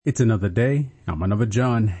It's another day. I'm another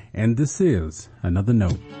John, and this is Another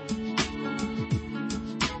Note.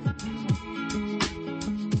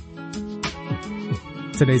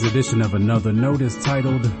 Today's edition of Another Note is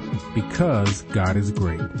titled, Because God is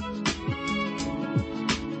Great.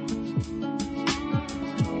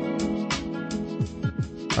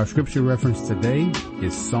 Our scripture reference today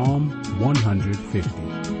is Psalm 150.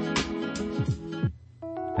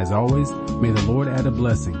 As always, may the Lord add a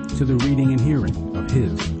blessing to the reading and hearing of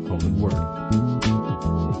His holy word.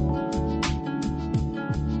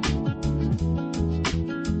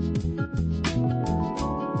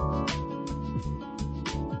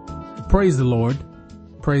 Praise the Lord.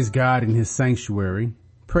 Praise God in His sanctuary.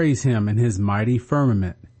 Praise Him in His mighty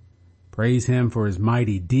firmament. Praise Him for His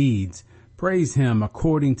mighty deeds. Praise Him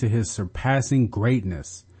according to His surpassing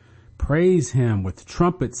greatness. Praise Him with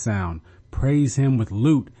trumpet sound. Praise Him with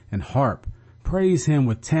lute and harp. Praise Him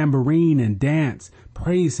with tambourine and dance.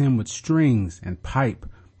 Praise Him with strings and pipe.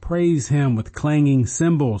 Praise Him with clanging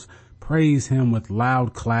cymbals. Praise Him with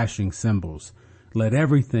loud clashing cymbals. Let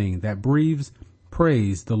everything that breathes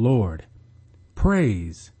praise the Lord.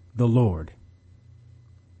 Praise the Lord.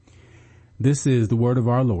 This is the word of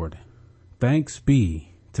our Lord. Thanks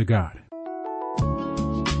be to God.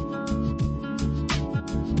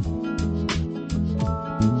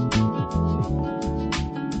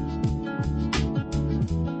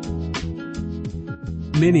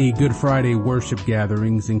 Many Good Friday worship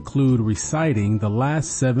gatherings include reciting the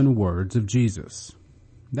last 7 words of Jesus.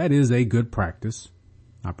 That is a good practice.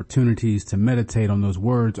 Opportunities to meditate on those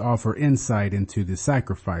words offer insight into the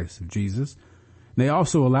sacrifice of Jesus. They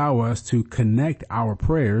also allow us to connect our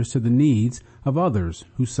prayers to the needs of others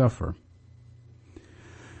who suffer.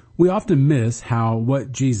 We often miss how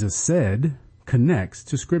what Jesus said connects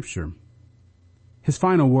to Scripture. His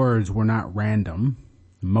final words were not random.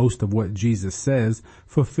 Most of what Jesus says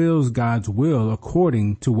fulfills God's will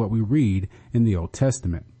according to what we read in the Old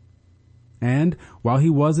Testament. And while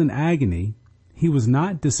he was in agony, he was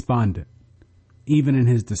not despondent. Even in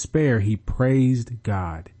his despair, he praised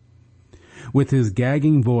God. With his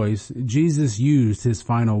gagging voice, Jesus used his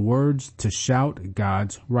final words to shout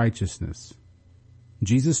God's righteousness.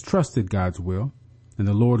 Jesus trusted God's will, and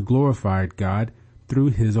the Lord glorified God through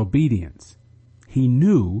his obedience. He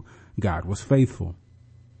knew God was faithful.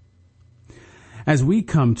 As we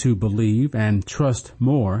come to believe and trust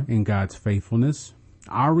more in God's faithfulness,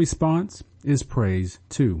 our response is praise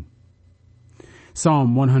too.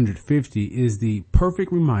 Psalm 150 is the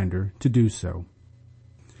perfect reminder to do so.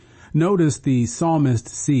 Notice the psalmist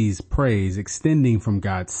sees praise extending from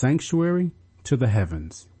God's sanctuary to the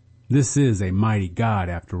heavens. This is a mighty God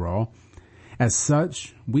after all. As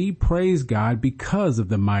such, we praise God because of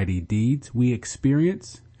the mighty deeds we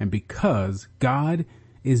experience and because God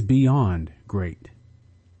is beyond great.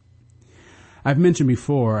 I've mentioned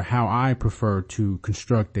before how I prefer to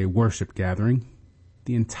construct a worship gathering.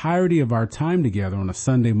 The entirety of our time together on a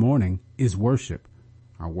Sunday morning is worship.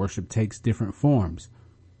 Our worship takes different forms.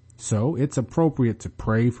 So it's appropriate to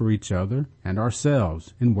pray for each other and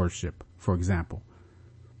ourselves in worship, for example.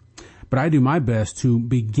 But I do my best to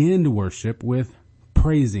begin worship with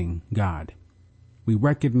praising God. We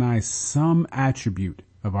recognize some attribute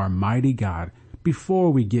of our mighty God before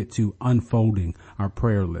we get to unfolding our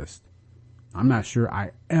prayer list. I'm not sure I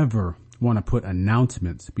ever want to put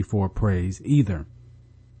announcements before praise either.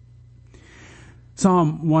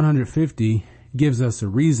 Psalm 150 gives us a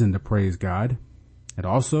reason to praise God. It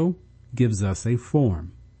also gives us a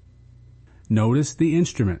form. Notice the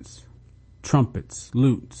instruments: trumpets,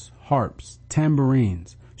 lutes, harps,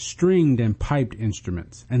 tambourines, stringed and piped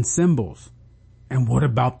instruments, and cymbals. And what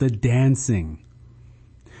about the dancing?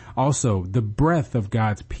 Also, the breath of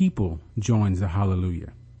God's people joins the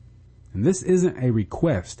hallelujah. And this isn't a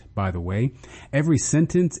request, by the way. Every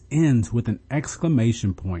sentence ends with an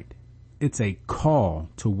exclamation point. It's a call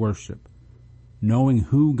to worship. Knowing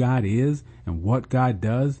who God is and what God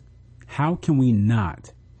does, how can we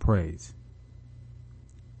not praise?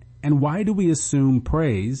 And why do we assume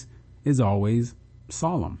praise is always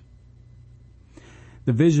solemn?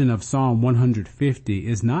 The vision of Psalm 150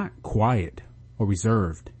 is not quiet or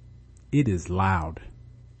reserved. It is loud.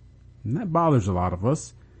 And that bothers a lot of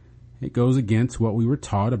us. It goes against what we were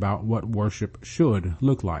taught about what worship should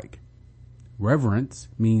look like. Reverence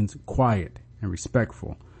means quiet and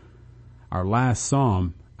respectful. Our last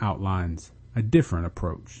psalm outlines a different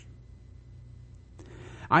approach.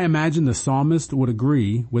 I imagine the psalmist would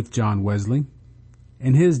agree with John Wesley.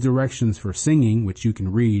 In his directions for singing, which you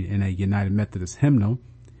can read in a United Methodist hymnal,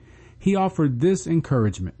 he offered this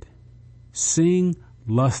encouragement: sing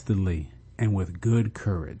lustily and with good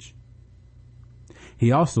courage.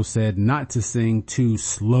 He also said not to sing too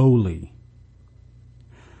slowly.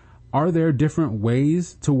 Are there different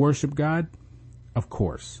ways to worship God? Of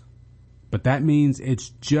course. But that means it's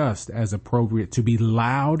just as appropriate to be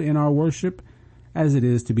loud in our worship as it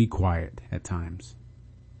is to be quiet at times.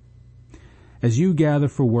 As you gather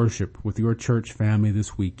for worship with your church family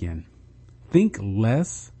this weekend, think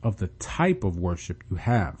less of the type of worship you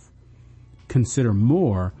have. Consider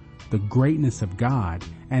more the greatness of God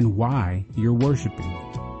and why you're worshiping.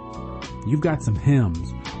 You've got some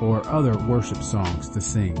hymns or other worship songs to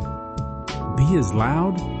sing. Be as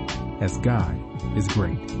loud as God is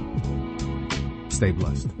great. Stay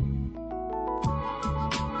blessed.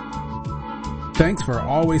 Thanks for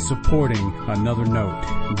always supporting Another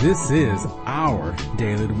Note. This is our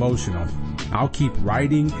daily devotional. I'll keep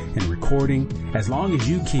writing and recording as long as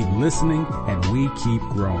you keep listening and we keep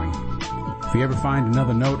growing. If you ever find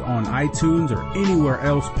Another Note on iTunes or anywhere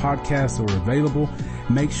else podcasts are available,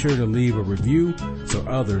 make sure to leave a review so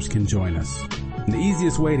others can join us. And the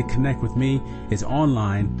easiest way to connect with me is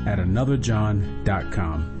online at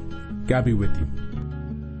anotherjohn.com. God be with you.